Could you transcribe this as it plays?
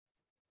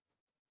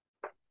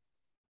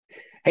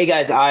Hey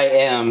guys, I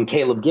am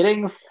Caleb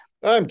Giddings.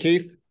 I'm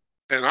Keith.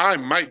 And I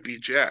might be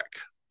Jack.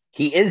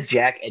 He is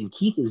Jack, and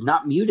Keith is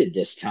not muted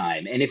this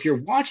time. And if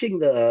you're watching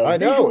the I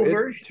know visual it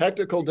version,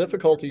 technical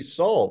difficulty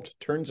solved.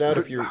 Turns out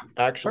if you're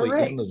actually in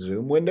hooray! the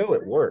Zoom window,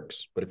 it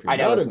works. But if you're I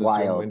know not it's in the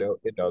Zoom wild. window,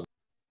 it doesn't.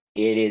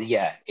 It is,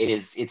 yeah, it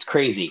is. It's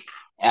crazy.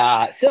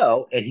 And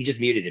he just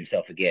muted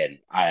himself again.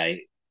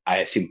 I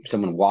assume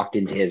someone walked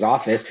into his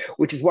office,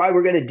 which is why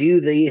we're going to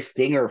do the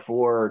stinger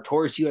for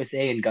Taurus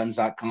USA and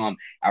Guns.com,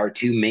 our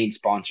two main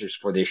sponsors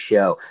for this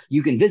show.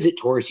 You can visit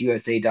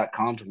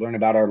TaurusUSA.com to learn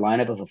about our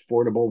lineup of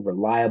affordable,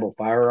 reliable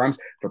firearms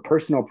for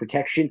personal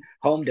protection,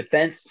 home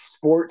defense,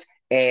 sport,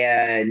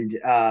 and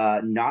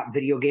not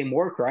video game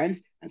war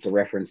crimes. That's a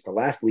reference to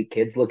last week,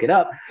 kids. Look it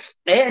up.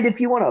 And if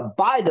you want to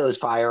buy those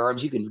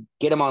firearms, you can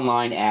get them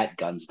online at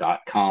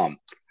guns.com.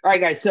 All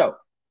right, guys. So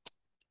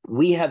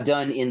we have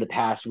done in the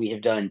past, we have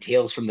done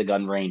tales from the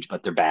gun range,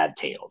 but they're bad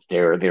tales.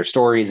 They're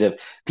stories of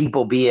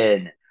people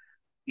being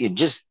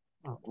just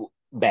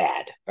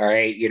bad. All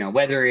right.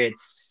 Whether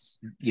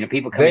it's,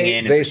 people coming They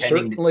in and they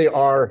pretending to, certainly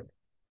are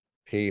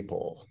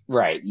people.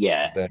 right.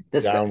 Yeah. That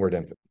That's right. downward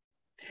infantry.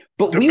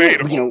 But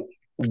Debatable.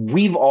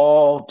 we've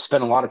all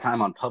spent a lot of time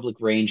on public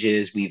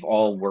ranges. We've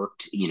all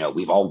worked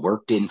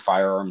in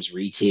firearms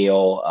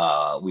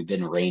retail. We've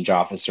been range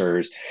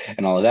officers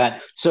and all of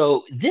that.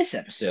 So this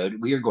episode,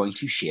 we are going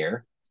to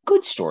share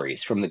good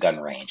stories from the gun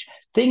range,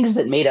 things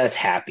that made us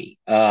happy.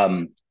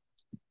 And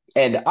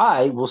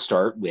I will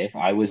start with,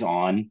 I was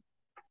on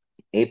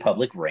a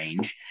public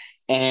range,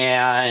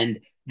 and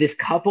this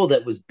couple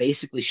that was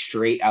basically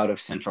straight out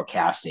of central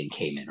casting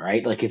came in,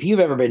 right? Like if you've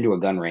ever been to a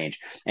gun range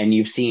and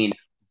you've seen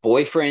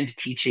boyfriend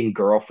teaching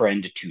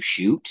girlfriend to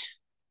shoot,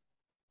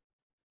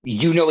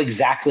 you know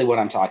exactly what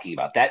I'm talking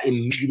about. That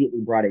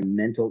immediately brought a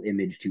mental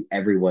image to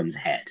everyone's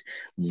head.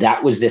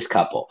 That was this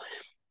couple.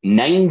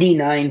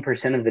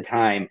 99% of the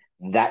time,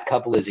 that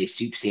couple is a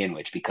soup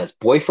sandwich because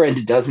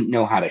boyfriend doesn't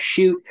know how to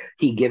shoot.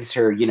 He gives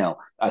her,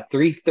 a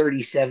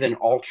 337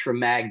 Ultra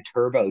Mag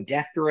Turbo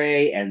Death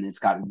Ray, and it's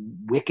got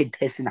wicked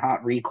pissing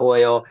hot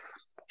recoil.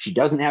 She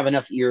doesn't have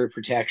enough ear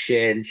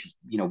protection. She's,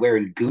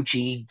 wearing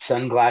Gucci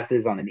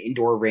sunglasses on an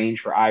indoor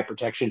range for eye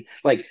protection.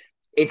 Like,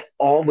 it's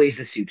always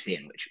a soup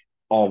sandwich,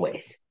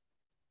 always,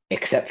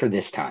 except for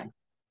this time.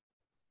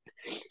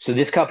 So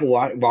this couple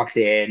walks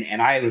in,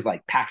 and I was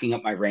like packing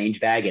up my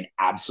range bag and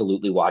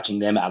absolutely watching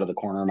them out of the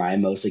corner of my eye,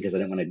 mostly because I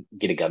didn't want to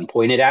get a gun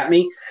pointed at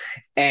me.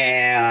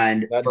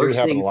 And That do first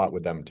happen a thing, lot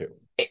with them too.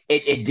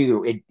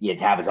 it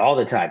happens all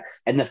the time.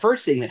 And the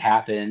first thing that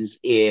happens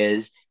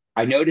is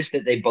I noticed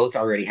that they both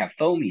already have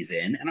foamies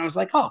in, and I was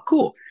like, oh,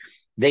 cool.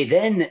 They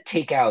then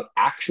take out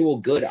actual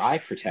good eye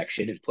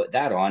protection and put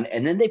that on,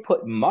 and then they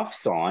put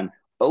muffs on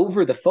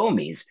over the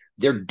foamies.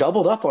 They're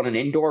doubled up on an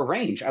indoor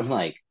range. I'm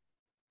like,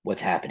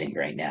 what's happening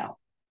right now?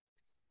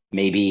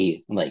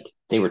 Maybe like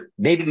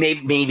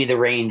maybe the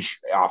range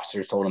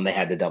officers told them they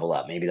had to double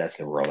up. Maybe that's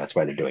the rule. That's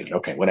why they're doing it.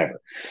 Okay,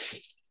 whatever.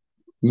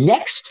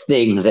 Next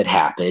thing that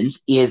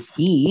happens is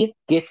he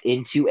gets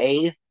into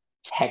a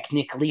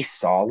technically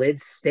solid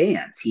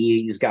stance.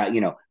 He's got,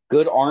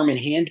 good arm and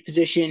hand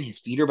position. His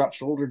feet are about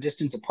shoulder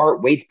distance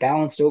apart, weight's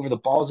balanced over the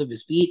balls of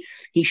his feet.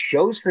 He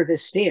shows her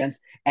this stance,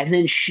 and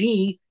then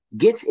she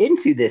gets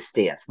into this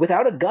stance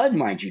without a gun,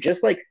 mind you,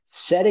 just like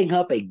setting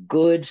up a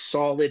good,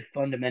 solid,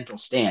 fundamental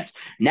stance.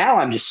 Now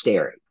I'm just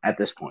staring at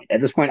this point. At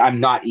this point, I'm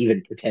not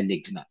even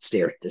pretending to not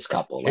stare at this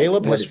couple. Like,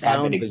 Caleb what has is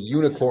found the happening?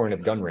 unicorn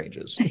of gun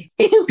ranges.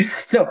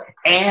 So,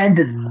 and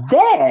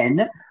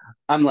then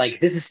I'm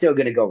like, this is still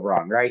going to go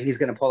wrong, right? He's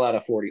going to pull out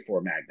a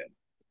 44 Magnum.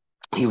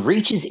 He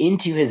reaches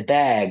into his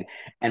bag,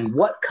 and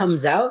what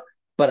comes out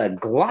but a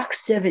Glock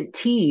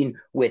 17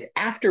 with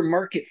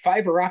aftermarket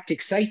fiber optic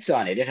sights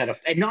on it. It had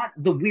and not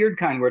the weird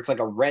kind where it's like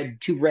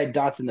two red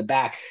dots in the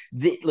back.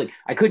 Like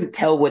I couldn't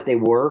tell what they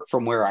were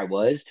from where I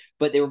was,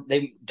 but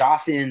they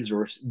Dawson's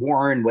or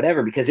Warren,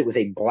 whatever, because it was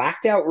a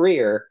blacked out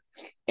rear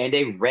and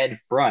a red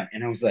front.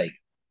 And I was like,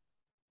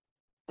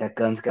 that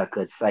gun's got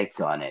good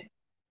sights on it.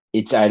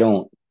 It's I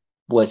don't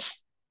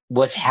what's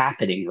what's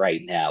happening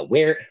right now?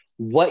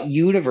 What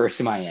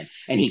universe am I in?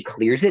 And he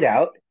clears it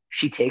out.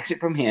 She takes it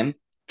from him,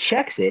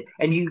 checks it,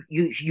 and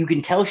you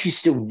can tell she's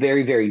still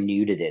very, very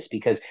new to this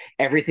because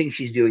everything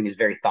she's doing is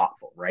very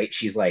thoughtful, right?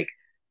 She's like,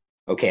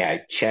 okay,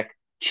 I check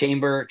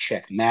chamber,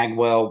 check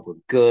magwell, we're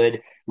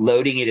good.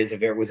 Loading it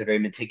was a very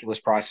meticulous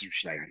process.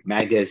 She's like,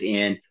 mag goes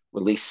in,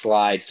 release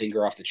slide,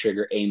 finger off the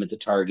trigger, aim at the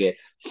target,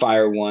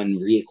 fire one,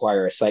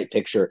 reacquire a sight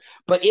picture.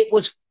 But it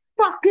was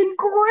fucking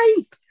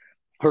great.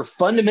 Her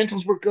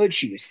fundamentals were good.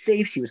 She was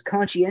safe. She was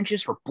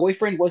conscientious. Her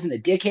boyfriend wasn't a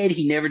dickhead.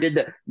 He never did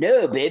the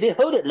no, baby,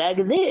 hold it like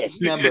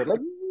this number. Like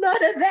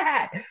none of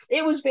that.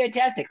 It was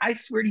fantastic. I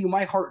swear to you,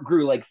 my heart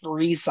grew like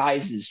 3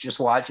 sizes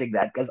just watching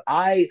that because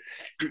I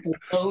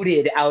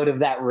floated out of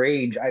that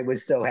range. I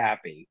was so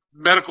happy.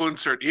 Medical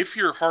insert. If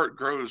your heart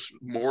grows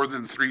more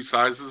than 3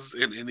 sizes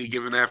in any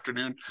given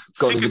afternoon,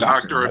 Go to seek the a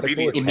doctor doctor Medical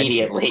immediately. attention.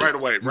 immediately. Right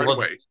away. Right Well,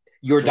 away.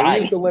 you're Three is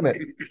dying. the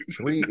limit.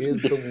 Three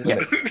is the Yeah.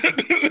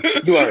 limit.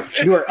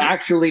 You are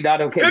actually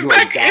not okay. In You are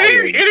fact,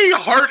 dying. any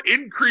heart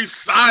increase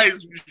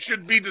size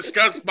should be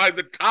discussed by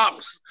the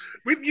tops.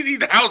 We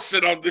need house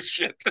it on this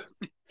shit.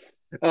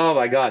 Oh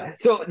my God.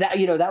 So that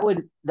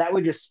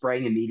would just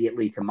spring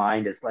immediately to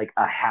mind as like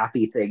a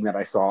happy thing that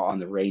I saw on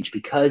the range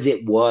because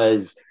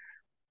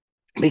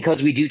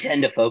we do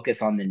tend to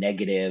focus on the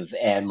negative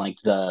and like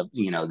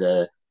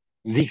the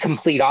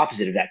complete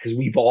opposite of that because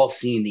we've all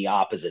seen the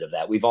opposite of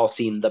that. We've all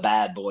seen the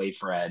bad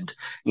boyfriend,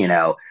 you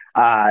know.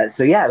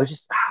 So yeah, it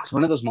was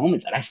one of those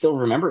moments and I still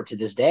remember it to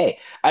this day.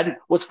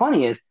 What's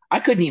funny is I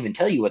couldn't even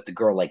tell you what the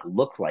girl like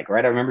looked like,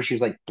 right? I remember she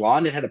was like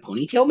blonde and had a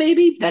ponytail,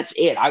 maybe. That's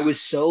it. I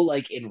was so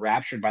like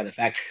enraptured by the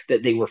fact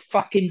that they were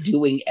fucking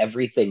doing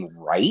everything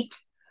right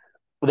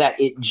that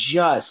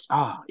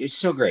it's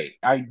so great.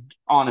 I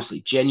honestly,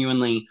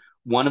 genuinely,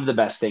 one of the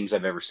best things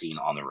I've ever seen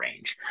on the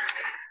range.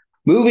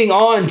 Moving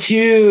on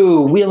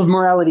to Wheel of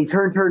Morality.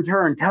 Turn, turn,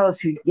 turn. Tell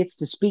us who gets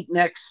to speak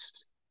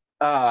next.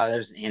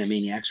 There's an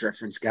Animaniacs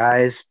reference,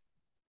 guys.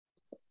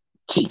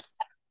 Keith.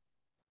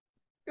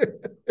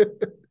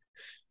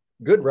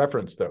 Good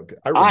reference, though.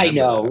 I I remember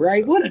know, that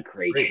right? episode. What a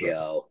great Great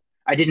show.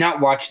 I did not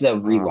watch the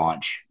reference.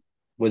 relaunch.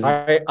 Was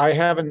I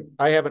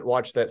haven't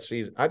watched that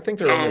season. I think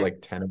there are only No. like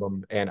 10 of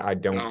them, and I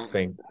don't No.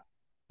 think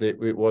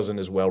that it wasn't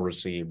as well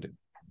received.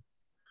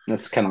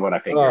 That's kind of what I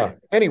figured.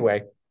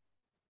 Anyway,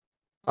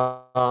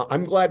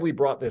 I'm glad we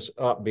brought this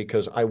up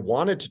because I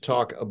wanted to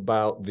talk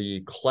about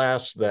the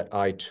class that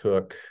I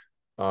took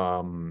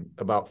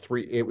about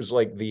it was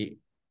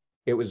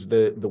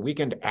the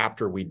weekend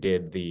after we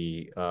did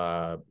the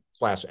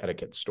class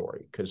etiquette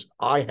story because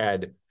I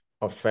had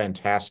a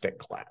fantastic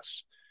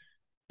class.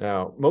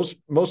 Now,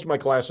 most of my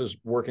classes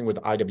working with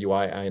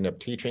IWI, I end up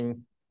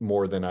teaching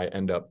more than I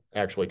end up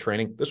actually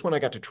training. This one I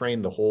got to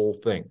train the whole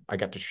thing. I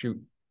got to shoot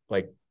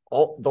like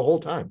the whole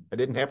time. I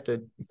didn't have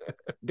to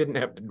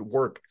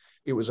work.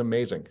 It was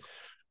amazing.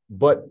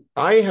 But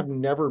I've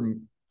never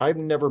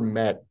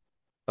met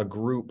a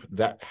group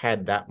that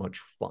had that much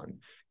fun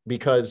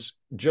because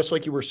just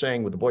like you were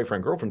saying with the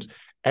boyfriend girlfriends,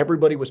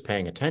 everybody was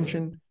paying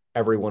attention.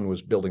 Everyone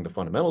was building the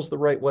fundamentals the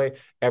right way.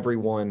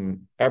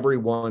 Everyone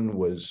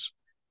was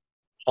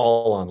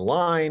all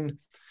online,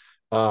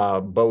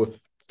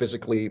 both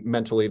physically,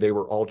 mentally, they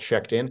were all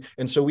checked in.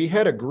 And so we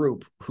had a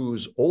group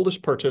whose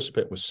oldest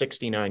participant was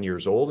 69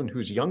 years old and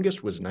whose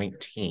youngest was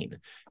 19.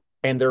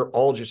 And they're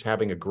all just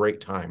having a great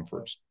time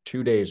for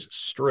 2 days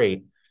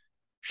straight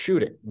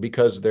shooting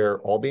because they're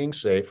all being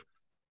safe.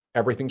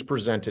 Everything's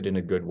presented in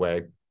a good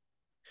way.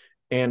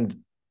 And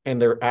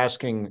they're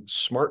asking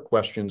smart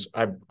questions.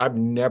 I've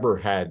never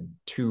had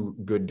 2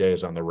 good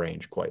days on the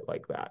range quite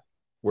like that,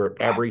 where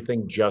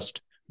everything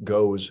just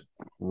goes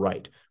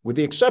right, with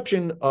the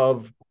exception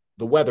of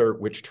the weather,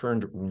 which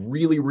turned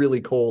really,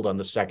 really cold on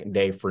the second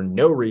day for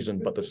no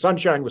reason, but the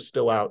sunshine was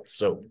still out.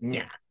 So,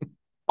 yeah.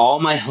 All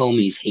my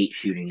homies hate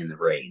shooting in the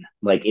rain.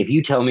 Like, if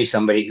you tell me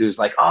somebody who's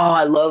like, "Oh,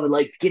 I love it,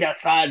 like get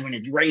outside when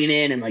it's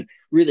raining and like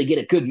really get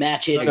a good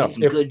match in and No. get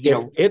some If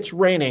good, it's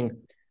raining,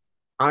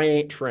 I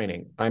ain't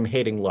training. I'm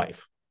hating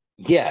life.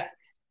 yeah."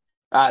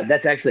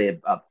 That's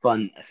actually a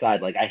fun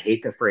aside. Like, I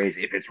hate the phrase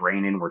 "if it's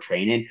raining, we're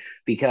training"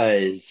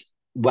 because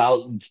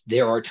while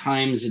there are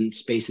times and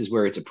spaces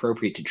where it's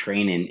appropriate to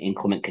train in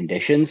inclement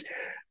conditions,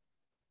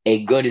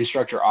 a good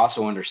instructor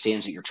also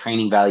understands that your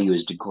training value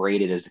is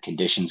degraded as the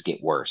conditions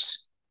get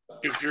worse.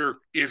 If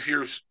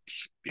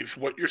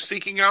what you're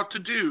seeking out to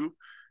do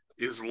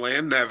is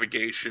land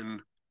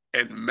navigation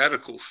and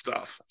medical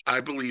stuff,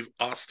 I believe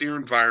austere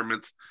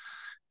environments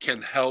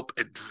can help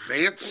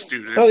advanced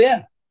students Oh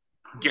yeah,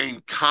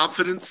 gain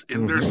confidence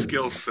in their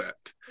skill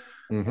set.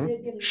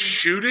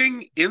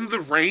 Shooting in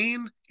the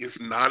rain is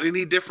not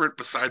any different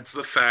besides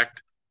the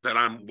fact that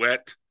I'm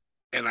wet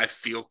and I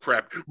feel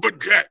crap.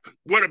 But Jack,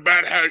 what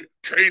about how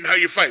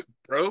you fight,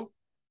 bro?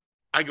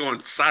 I go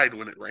inside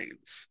when it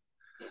rains.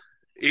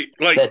 If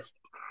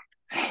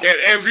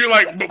you're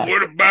like, but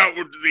what about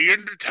the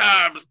end of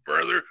times,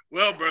 brother?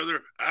 Well,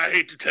 brother, I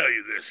hate to tell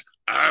you this.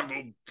 I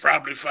will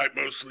probably fight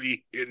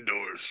mostly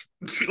indoors.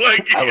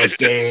 I will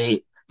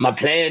stay. My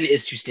plan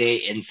is to stay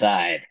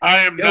inside.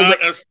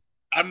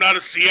 I'm not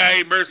a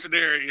CIA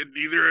mercenary, and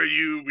neither are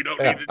you. We don't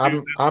need to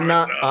do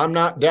this. I'm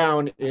not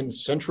down in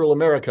Central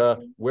America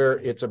where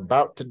it's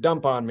about to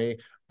dump on me.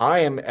 I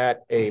am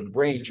at a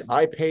range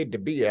I paid to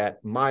be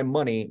at, my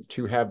money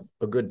to have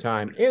a good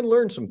time and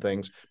learn some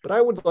things, but I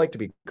would like to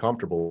be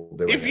comfortable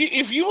doing it.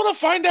 If you want to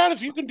find out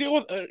if you can deal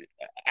with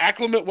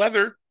acclimate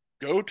weather,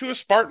 go to a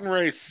Spartan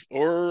race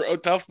or a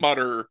Tough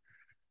Mudder.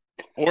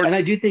 And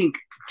I do think,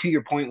 to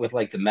your point with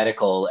like the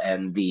medical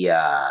and the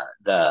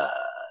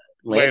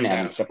land nav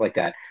and stuff like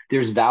that,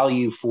 there's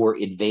value for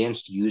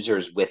advanced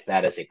users with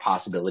that as a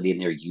possibility in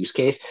their use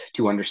case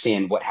to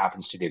understand what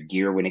happens to their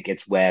gear when it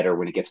gets wet or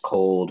when it gets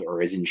cold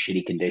or is in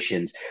shitty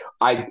conditions.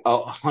 I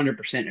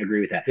 100% agree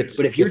with that.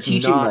 But if you're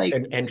teaching not like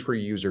an entry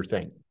user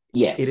thing,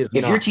 yeah, it is.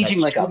 If you're not. teaching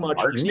That's like a much.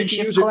 You need to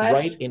marksmanship use class,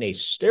 it right in a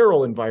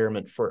sterile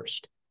environment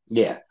first.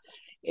 Yeah,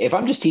 if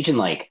I'm just teaching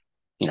like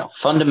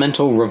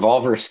fundamental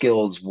revolver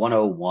skills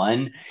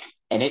 101,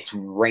 and it's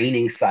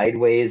raining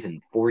sideways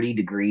and 40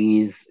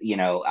 degrees,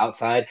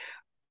 outside,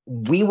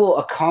 we will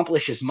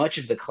accomplish as much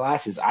of the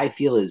class as I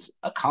feel is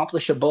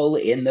accomplishable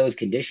in those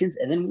conditions,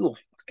 and then we will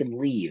fucking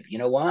leave. You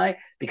know why?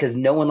 Because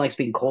no one likes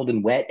being cold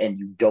and wet, and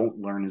you don't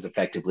learn as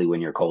effectively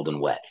when you're cold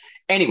and wet.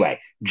 Anyway,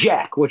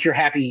 Jack, what's your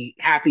happy,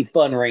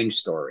 fun range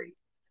story?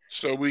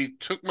 So we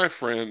took my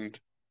friend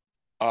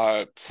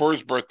for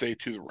his birthday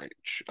to the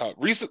range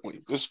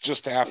recently. This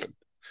just happened.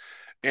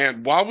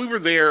 And while we were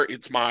there,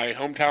 it's my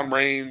hometown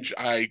range.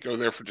 I go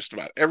there for just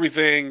about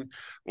everything.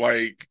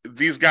 Like,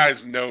 these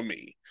guys know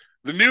me.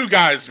 The new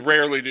guys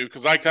rarely do,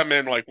 because I come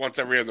in like once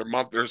every other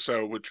month or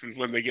so, which is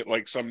when they get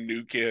like some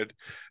new kid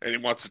and he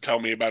wants to tell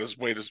me about his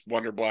latest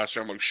Wonder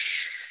Blaster. I'm like,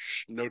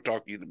 shh, no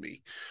talking to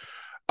me.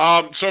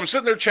 So I'm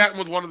sitting there chatting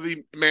with one of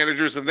the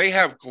managers, and they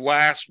have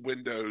glass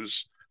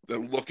windows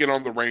that look in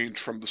on the range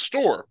from the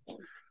store.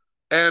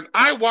 And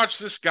I watched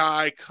this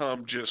guy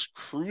come just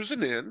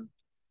cruising in.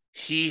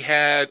 He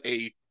had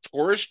a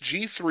Taurus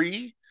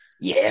G3.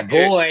 Yeah,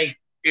 boy.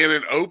 In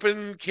an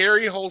open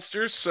carry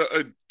holster, so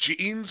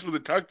jeans with a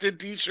tucked in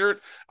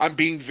t-shirt. I'm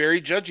being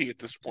very judgy at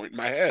this point in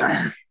my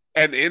head.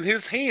 And in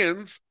his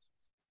hands,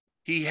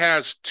 he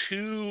has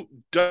 2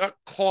 duck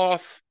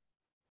cloth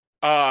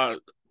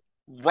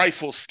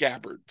rifle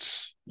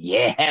scabbards.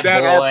 Yeah,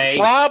 that boy.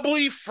 Are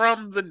probably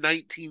from the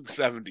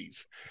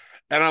 1970s.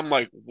 And I'm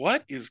like,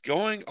 what is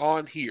going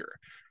on here?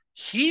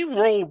 He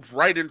rolled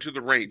right into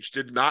the range,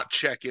 did not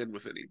check in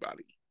with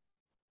anybody.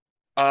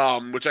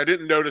 Which I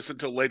didn't notice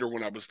until later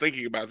when I was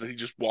thinking about that. He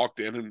just walked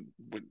in and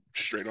went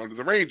straight onto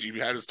the range. He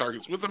had his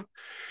targets with him.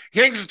 He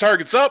hangs the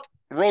targets up,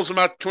 rolls them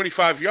out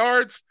 25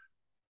 yards,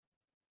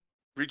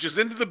 reaches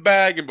into the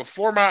bag, and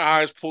before my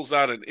eyes pulls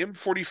out an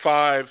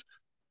M45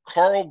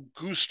 Carl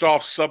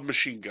Gustav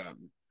submachine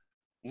gun,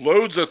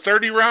 loads a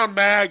 30-round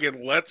mag,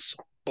 and lets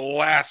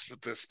blast with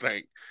this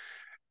thing.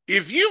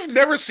 If you've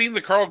never seen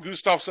the Carl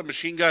Gustav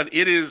submachine gun,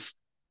 it is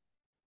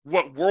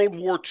what World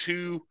War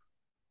II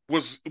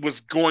was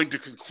going to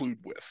conclude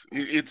with.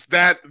 It's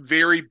that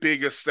very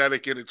big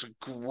aesthetic, and it's a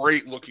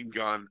great looking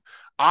gun.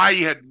 I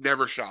had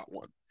never shot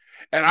one.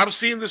 And I'm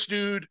seeing this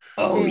dude.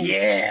 Oh,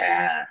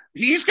 yeah.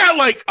 He's got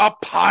like a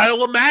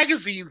pile of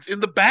magazines in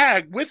the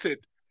bag with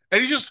it.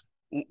 And he just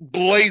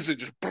blazes,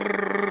 just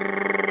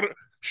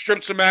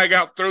strips the mag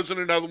out, throws in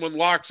another one,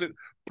 locks it,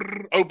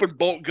 open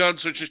bolt gun,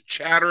 so it's just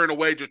chattering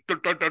away, just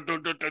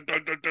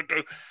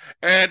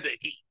and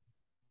he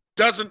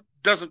doesn't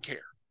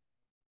care.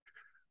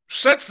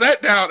 Sets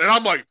that down, and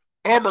I'm like,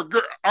 oh my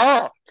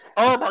god,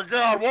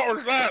 what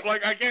was that?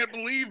 Like, I can't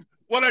believe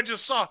what I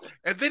just saw.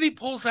 And then he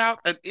pulls out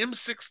an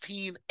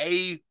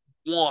M16A1,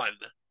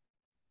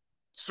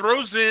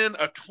 throws in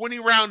a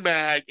 20-round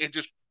mag, and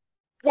just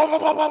I'm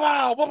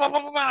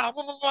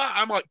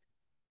like,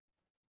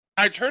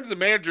 I turn to the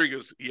manager, he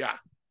goes, yeah.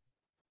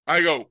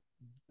 I go,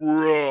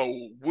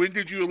 bro, when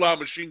did you allow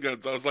machine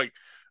guns? I was like,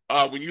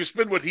 when you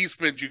spend what he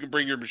spends, you can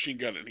bring your machine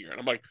gun in here. And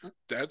I'm like,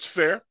 that's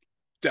fair.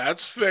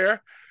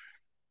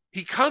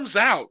 He comes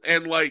out,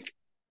 and like,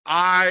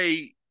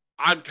 I'm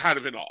kind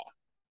of in awe.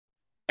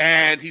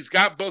 And he's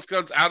got both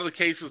guns out of the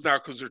cases now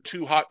because they're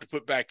too hot to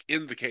put back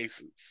in the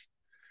cases.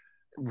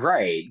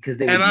 Right, because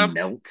they would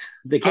melt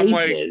the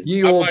cases.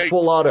 Ye old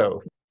full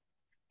auto.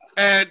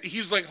 And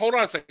he's like, hold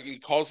on a second. He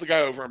calls the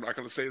guy over. I'm not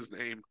going to say his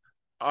name.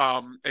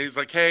 And he's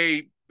like,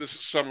 hey, this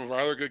is some of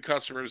our other good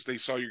customers. They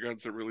saw your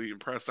guns. They're really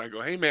impressed. I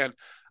go, hey, man,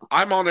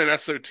 I'm on an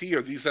SOT.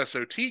 Are these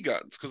SOT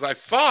guns? Because I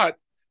thought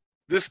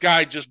this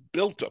guy just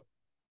built them.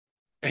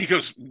 And he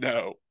goes,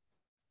 no,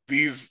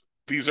 these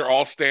are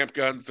all stamp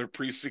guns. They're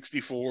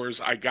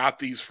pre-64s. I got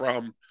these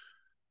from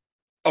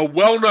a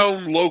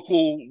well-known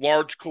local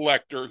large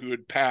collector who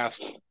had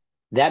passed.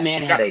 That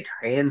man had a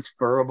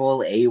transferable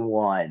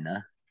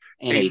A1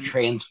 and a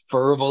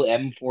transferable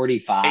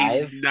M45.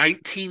 A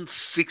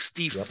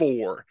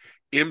 1964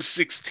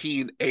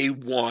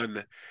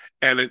 M16A1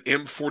 and an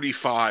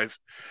M45.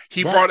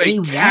 He brought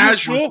a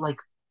casual, like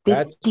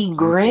 50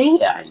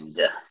 grand.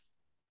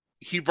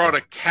 He brought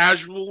a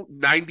casual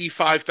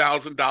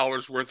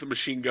 $95,000 worth of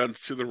machine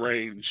guns to the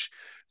range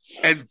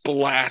and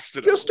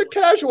blasted just a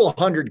casual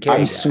 100K.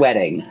 I'm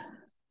sweating.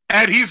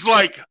 And he's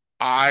like,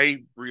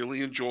 I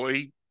really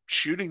enjoy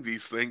shooting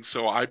these things,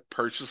 so I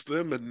purchased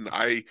them, and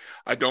I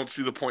don't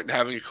see the point in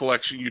having a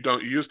collection you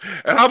don't use.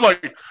 And I'm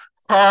like,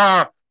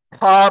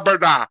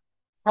 Harberda.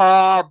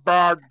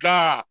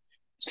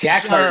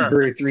 Jack's heart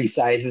grew 3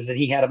 sizes, and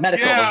he had a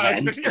medical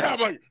event. Yeah, I'm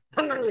like,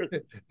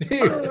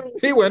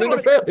 he went into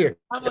failure.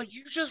 I'm like,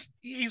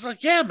 he's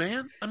like, yeah,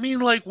 man. I mean,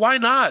 like, why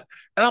not?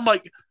 And I'm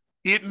like,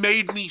 it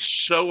made me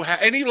so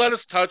happy. And he let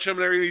us touch him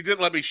and everything. He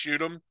didn't let me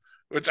shoot him,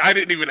 which I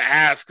didn't even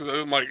ask.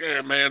 I'm like,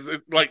 hey, man,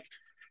 like,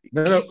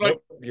 no,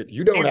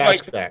 you don't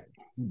ask that.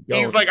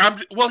 He's like,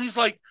 he's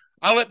like,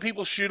 I let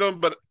people shoot him,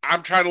 but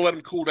I'm trying to let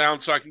him cool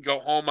down so I can go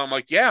home. I'm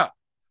like, yeah.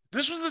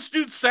 This was this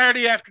dude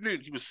Saturday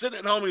afternoon. He was sitting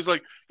at home. He's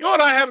like, you know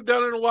what I haven't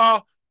done in a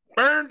while?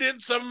 Burned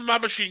in some of my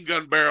machine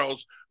gun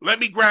barrels. Let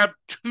me grab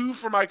 2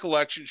 for my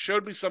collection.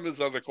 Showed me some of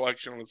his other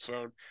collection on his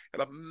phone.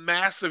 And a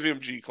massive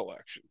MG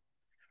collection.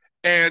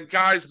 And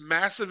guys,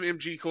 massive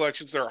MG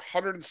collections. There are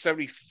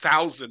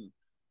 170,000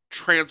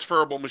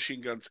 transferable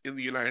machine guns in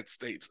the United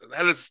States. And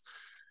that is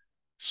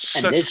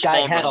And such a this guy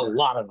small had number. a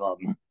lot of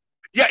them.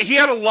 Yeah, he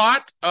had a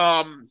lot.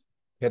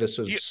 Had a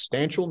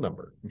substantial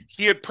number.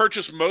 He had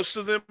purchased most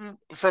of them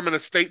from an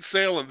estate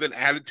sale and then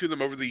added to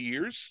them over the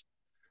years.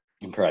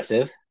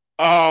 Impressive.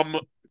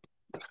 To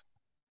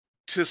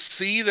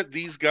see that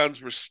these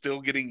guns were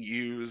still getting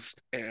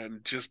used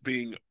and just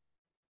being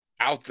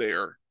out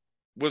there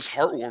was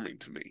heartwarming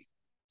to me.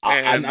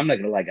 I'm not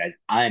gonna lie, guys.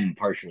 I'm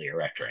partially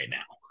erect right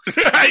now.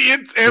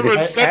 it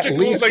was such a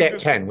cool thing. At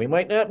 10. We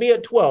might not be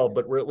at 12,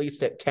 but we're at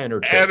least at 10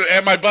 or 12.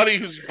 And my buddy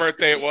whose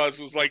birthday it was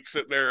like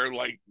sitting there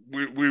like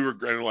we were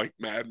grinning like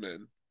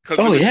madmen because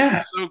it was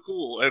just so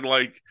cool. And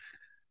like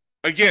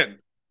again,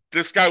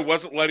 this guy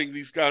wasn't letting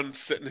these guns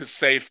sit in his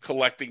safe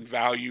collecting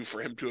value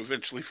for him to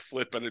eventually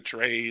flip in a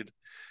trade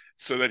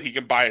so that he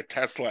can buy a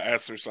Tesla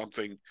S or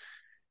something.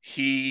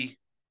 He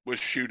was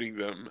shooting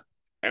them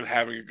and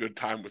having a good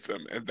time with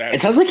them. And that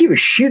it sounds like he was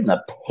shooting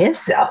the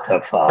piss out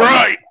of them.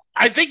 Right.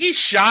 I think he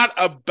shot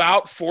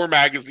about 4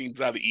 magazines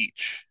out of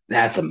each.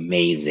 That's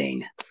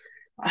amazing.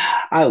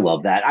 I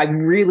love that. I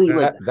really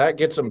that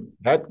gets them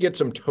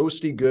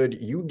toasty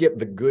good. You get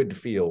the good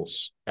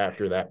feels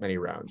after that many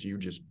rounds. You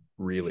just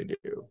really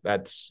do.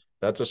 That's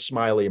a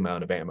smiley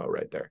amount of ammo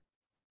right there.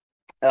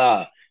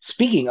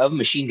 Speaking of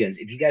machine guns,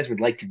 if you guys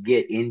would like to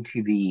get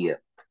into the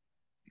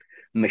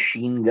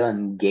machine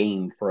gun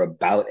game for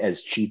about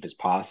as cheap as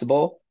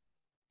possible,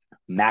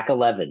 Mac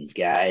 11s,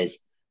 guys.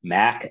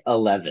 Mac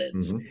 11s.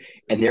 Mm-hmm.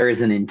 And there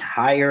is an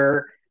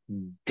entire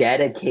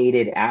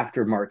dedicated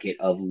aftermarket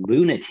of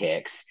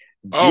lunatics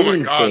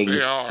doing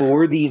things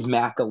for these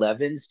Mac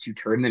 11s to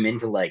turn them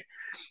into like,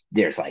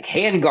 there's like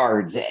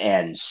handguards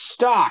and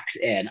stocks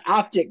and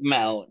optic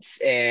mounts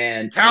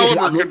and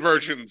caliber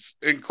conversions,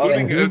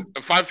 including a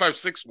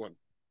 5.56 one.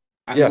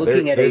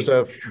 There's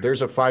a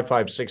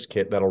 5.56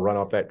 kit that'll run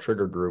off that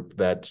trigger group.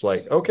 That's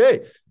like,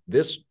 okay,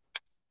 this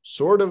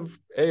sort of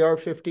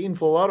AR-15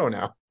 full auto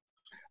now.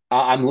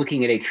 I'm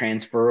looking at a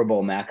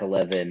transferable Mac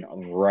 11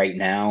 right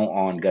now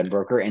on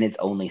Gunbroker, and it's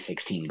only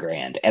 16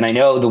 grand. And I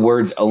know the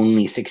words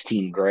only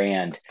 16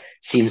 grand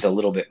seems a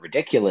little bit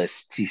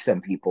ridiculous to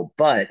some people,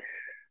 but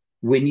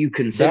when you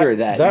consider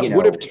that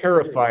would have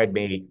terrified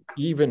me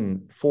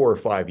even 4 or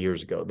 5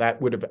 years ago.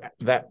 That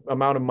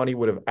amount of money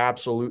would have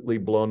absolutely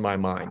blown my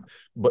mind.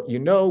 But you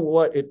know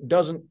what? It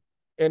doesn't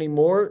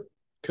anymore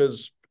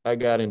because I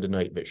got into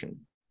night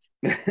vision.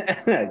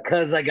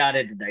 Because I got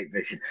into night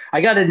vision. I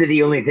got into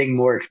the only thing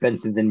more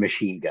expensive than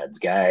machine guns,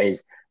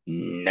 guys.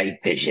 Night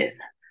vision.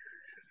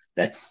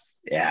 That's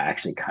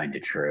actually kind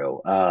of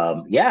true.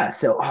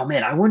 So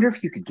man, I wonder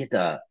if you could get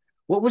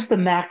what was the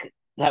Mac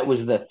that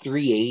was the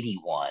 380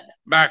 one?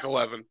 Mac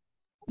 11.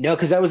 No,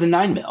 because that was a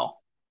 9mm.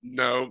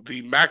 No,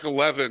 the Mac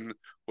 11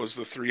 was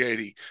the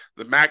 380.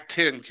 The Mac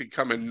 10 could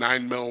come in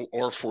 9mm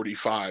or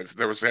 45.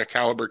 There was a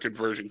caliber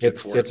conversion kit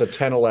for it. It's a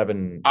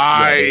 1011.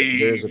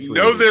 I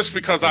know this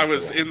because I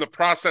was in the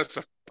process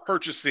of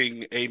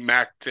purchasing a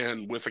Mac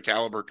 10 with a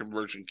caliber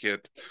conversion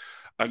kit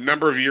a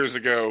number of years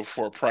ago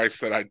for a price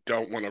that I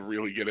don't want to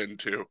really get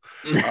into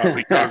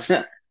because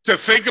to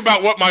think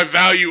about what my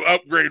value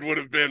upgrade would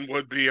have been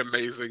would be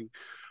amazing.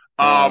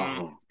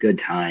 Good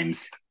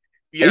times.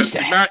 Yes,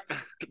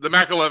 the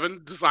Mac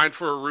 11 designed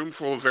for a room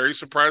full of very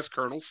surprised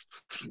colonels.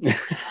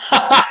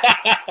 That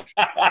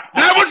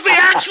was the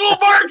actual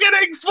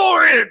marketing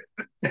for it.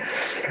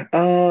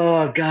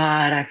 Oh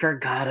God, I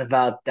forgot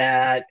about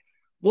that.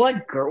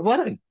 What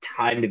a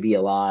time to be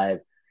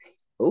alive.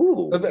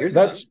 Ooh,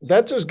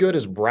 that's as good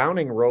as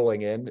Browning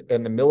rolling in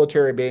and the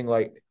military being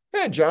like,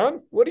 "Hey,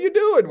 John, what are you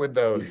doing with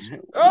those?"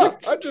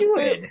 I just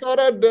thought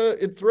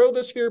I'd throw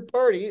this here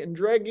party and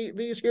drag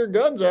these here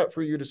guns out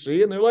for you to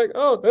see. And they're like,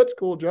 "Oh, that's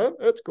cool, John.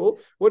 That's cool.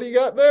 What do you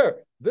got there?"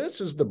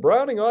 "This is the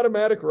Browning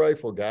automatic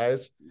rifle,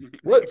 guys."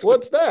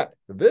 What's that?"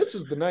 "This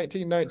is the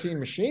 1919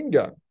 machine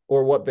gun,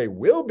 or what they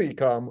will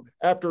become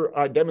after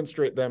I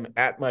demonstrate them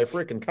at my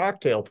freaking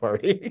cocktail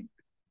party."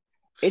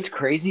 It's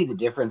crazy the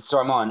difference. So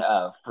I'm on,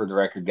 for the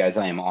record, guys,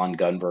 I am on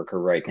Gunbroker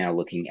right now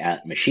looking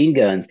at machine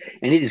guns,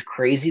 and it is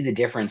crazy the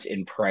difference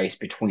in price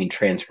between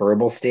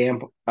transferable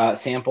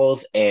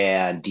samples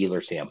and dealer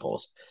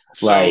samples.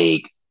 So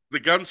like the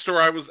gun store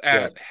I was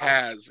at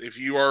has, if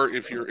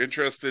you're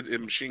interested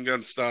in machine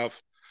gun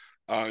stuff,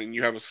 and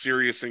you have a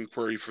serious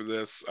inquiry for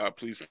this,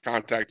 please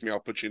contact me. I'll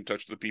put you in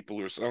touch with the people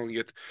who are selling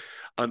it.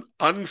 An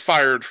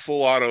unfired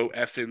full auto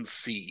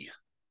FNC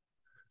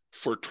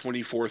for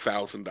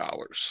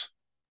 $24,000.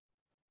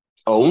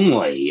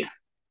 Only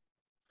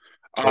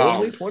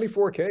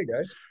 24K,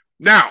 guys.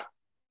 Now,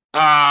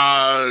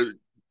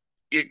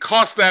 it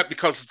costs that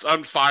because it's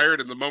unfired,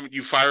 and the moment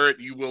you fire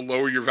it, you will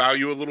lower your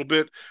value a little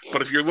bit.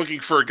 But if you're looking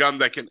for a gun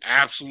that can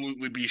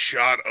absolutely be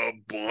shot a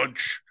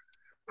bunch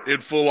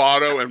in full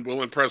auto and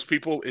will impress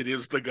people, it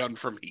is the gun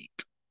from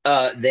Heat.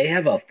 They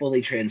have a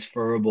fully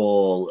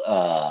transferable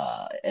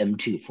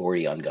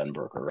M240 on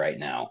Gunbroker right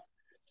now.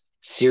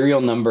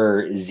 Serial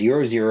number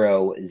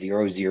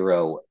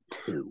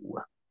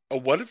 00002. Oh,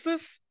 what is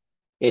this?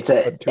 It's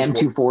a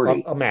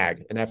M240. A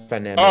mag, an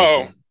FNM.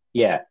 Oh,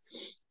 Yeah.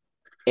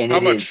 And how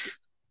it is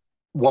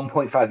much?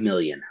 1.5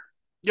 million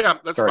Yeah,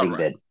 that's about starting right.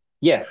 bid.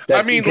 Yeah, I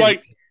that's mean, because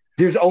like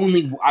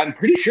I'm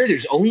pretty sure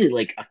there's only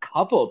like a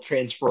couple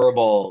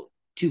transferable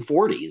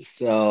 240s.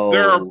 So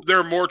there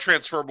are more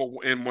transferable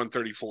in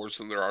 134s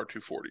than there are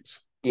 240s.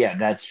 yeah,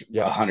 that's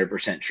Yeah.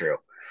 100% true.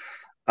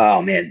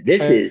 Oh man,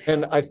 this is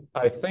And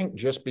I think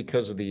just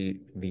because of the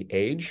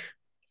age,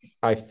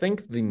 I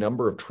think the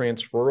number of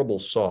transferable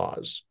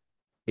saws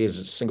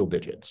is single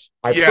digits.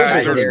 I've heard Yeah,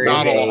 guys, there's there's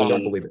not a I lot.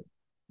 don't believe it.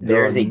 There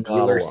are there's a not a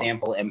dealer lot.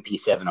 sample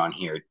MP7 on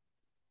here.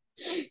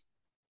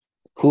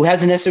 Who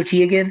has an SOT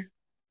again?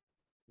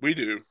 We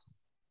do.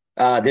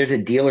 There's a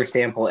dealer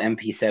sample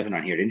MP7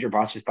 on here. Didn't your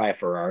boss just buy a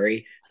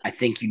Ferrari? I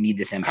think you need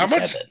this How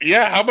much? MP7.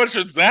 Yeah, how much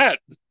is that?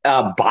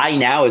 Buy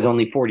now is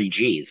only 40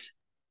 G's.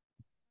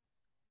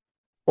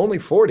 Only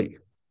 40.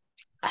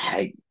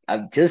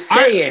 I'm just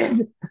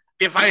saying.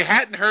 If I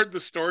hadn't heard the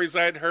stories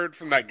I had heard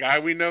from that guy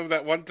we know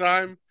that one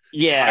time,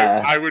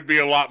 Yeah. I would be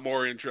a lot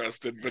more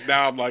interested. But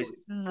now I'm like,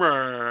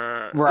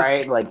 meh.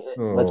 Right. Like,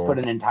 let's put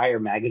Oh. an entire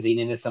magazine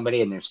into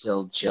somebody and they're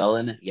still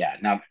chilling. Yeah.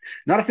 Not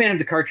a fan of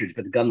the cartridge,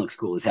 but the gun looks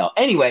cool as hell.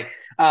 Anyway,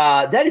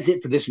 that is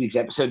it for this week's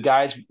episode,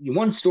 guys.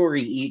 One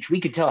story each.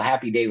 We could tell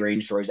Happy Day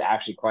range stories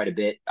actually quite a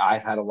bit.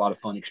 I've had a lot of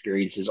fun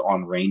experiences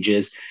on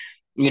ranges.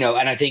 And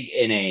I think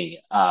in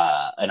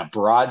a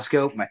broad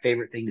scope, my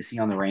favorite thing to see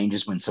on the range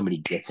is when somebody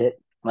gets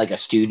it. Like a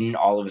student,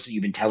 all of a sudden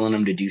you've been telling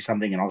them to do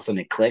something, and all of a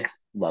sudden it clicks.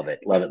 Love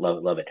it, love it, love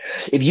it, love it.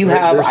 If you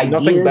have There's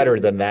nothing ideas, better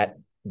than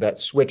that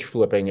switch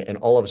flipping, and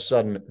all of a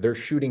sudden their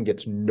shooting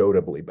gets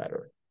notably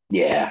better.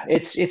 yeah,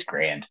 it's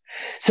grand.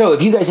 So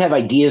if you guys have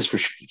ideas for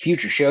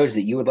future shows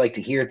that you would like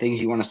to hear,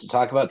 things you want us to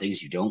talk about,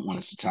 things you don't want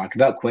us to talk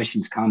about,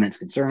 questions, comments,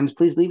 concerns,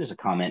 please leave us a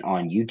comment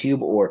on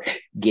YouTube or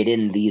get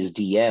in these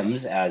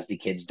DMs, as the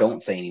kids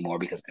don't say anymore,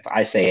 because if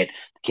I say it,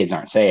 the kids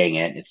aren't saying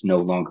it. It's no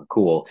longer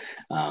cool.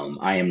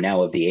 I am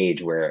now of the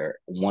age where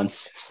once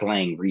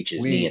slang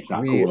reaches me, it's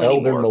not We cool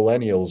elder anymore.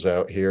 millennials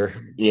out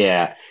here.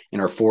 Yeah, in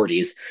our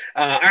 40s.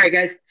 All right,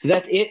 guys. So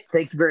that's it.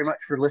 Thank you very much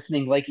for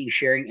listening, liking,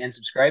 sharing, and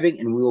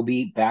subscribing. And we will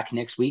be back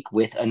next week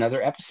with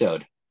another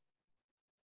episode.